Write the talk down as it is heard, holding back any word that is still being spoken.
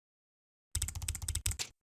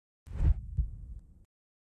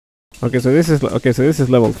Okay, so this is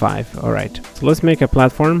level 5. All right, so let's make a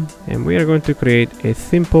platform, and we are going to create a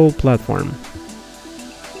simple platform.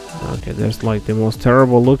 Okay, there's like the most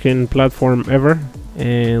terrible looking platform ever,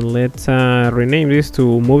 and let's rename this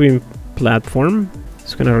to moving platform.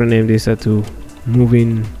 Just gonna rename this to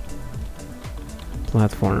moving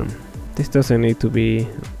platform. This doesn't need to be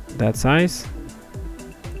that size.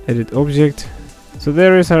 Edit object. So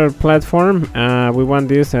there is our platform. We want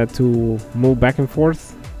this to move back and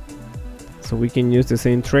forth, so we can use the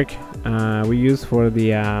same trick we use for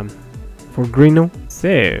the for Greeno.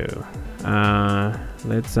 So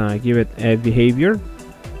let's give it a behavior.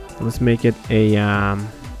 Let's make it a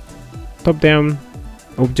top-down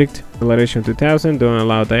object. Acceleration 2000. Don't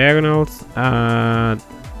allow diagonals.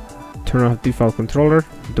 Turn off default controller.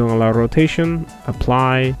 Don't allow rotation.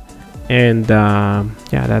 Apply. And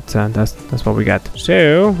yeah, that's what we got.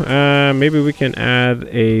 So maybe we can add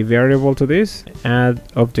a variable to this. Add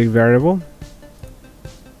object variable.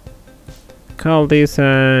 Call this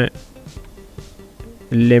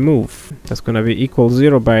lemove. That's gonna be equal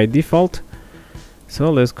 0 by default.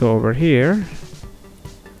 So let's go over here.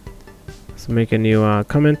 Let's make a new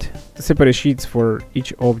comment. Separate sheets for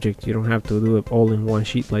each object. You don't have to do it all in one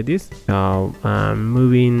sheet like this. So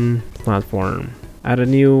moving platform. Add a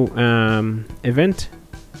new event.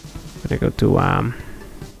 I'm gonna go to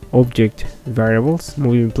object variables.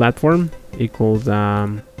 Moving platform equals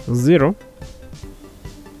 0.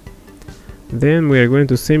 Then we are going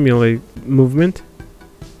to simulate movement.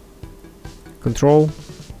 Control.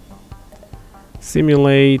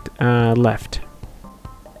 Simulate left.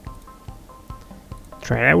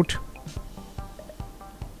 Try it out.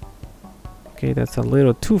 Okay, that's a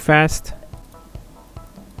little too fast.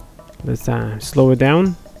 Let's slow it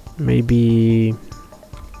down, maybe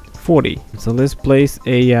 40. So let's place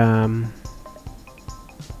a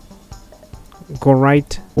go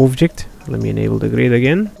right object. Let me enable the grid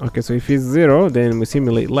again. Okay, so if it's 0, then we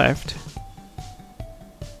simulate left.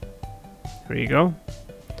 There you go.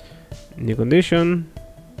 New condition.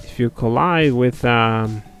 If you collide with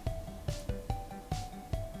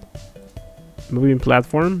moving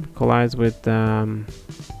platform, collides with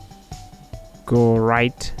go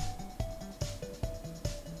right.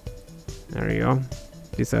 There you go.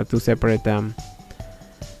 These are two separate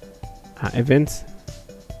events.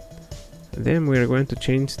 Then we are going to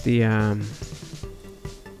change the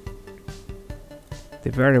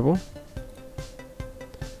variable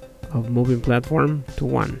of moving platform to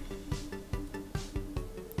 1.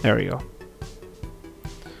 There we go.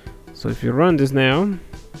 So if you run this now,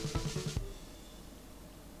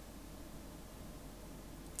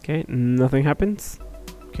 okay, nothing happens.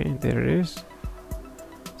 Okay, there it is.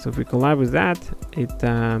 So if we collide with that, it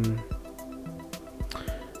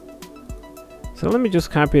so let me just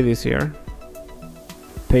copy this here,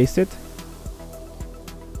 paste it.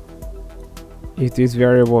 If this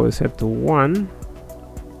variable is set to 1,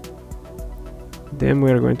 then we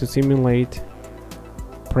are going to simulate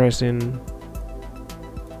pressing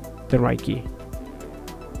the right key.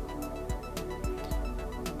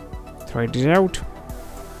 Try this out.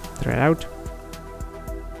 Try it out.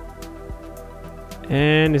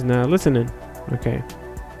 And it's not listening. Okay.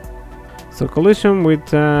 So collision with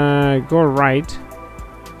go right,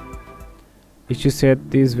 it should set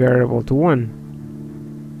this variable to 1.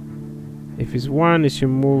 If it's 1, it should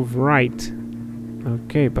move right.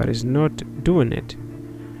 Okay, but it's not doing it.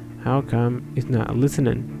 How come it's not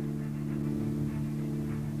listening?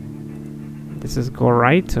 This is go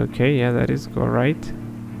right. Okay, yeah, that is go right.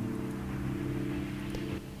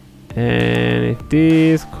 And if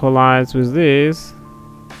this collides with this,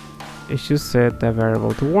 it should set the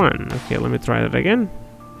variable to 1. Okay, let me try that again.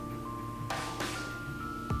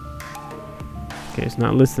 Okay, it's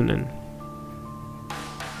not listening.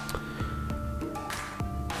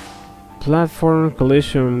 Platform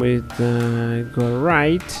collision with go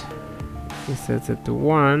right. It sets it to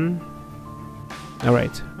 1. All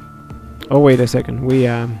right. Oh, wait a second. We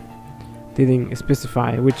didn't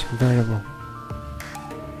specify which variable.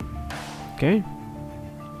 Okay.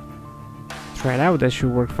 Try it out. That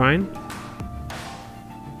should work fine.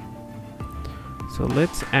 So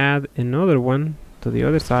let's add another one to the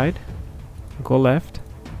other side. Go left.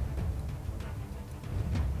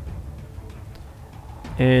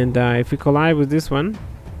 And if we collide with this one,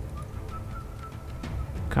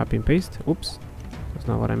 copy and paste. Oops, that's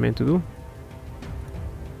not what I meant to do.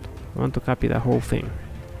 I want to copy the whole thing.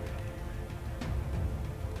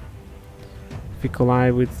 If we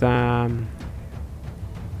collide with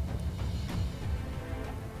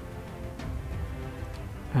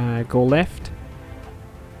go left,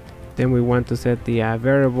 then we want to set the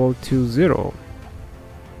variable to 0.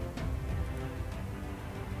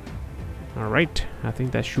 Alright, I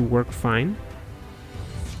think that should work fine.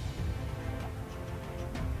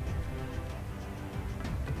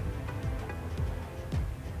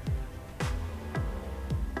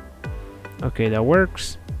 Okay, that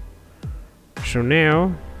works. So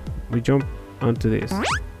now we jump onto this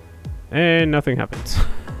and nothing happens.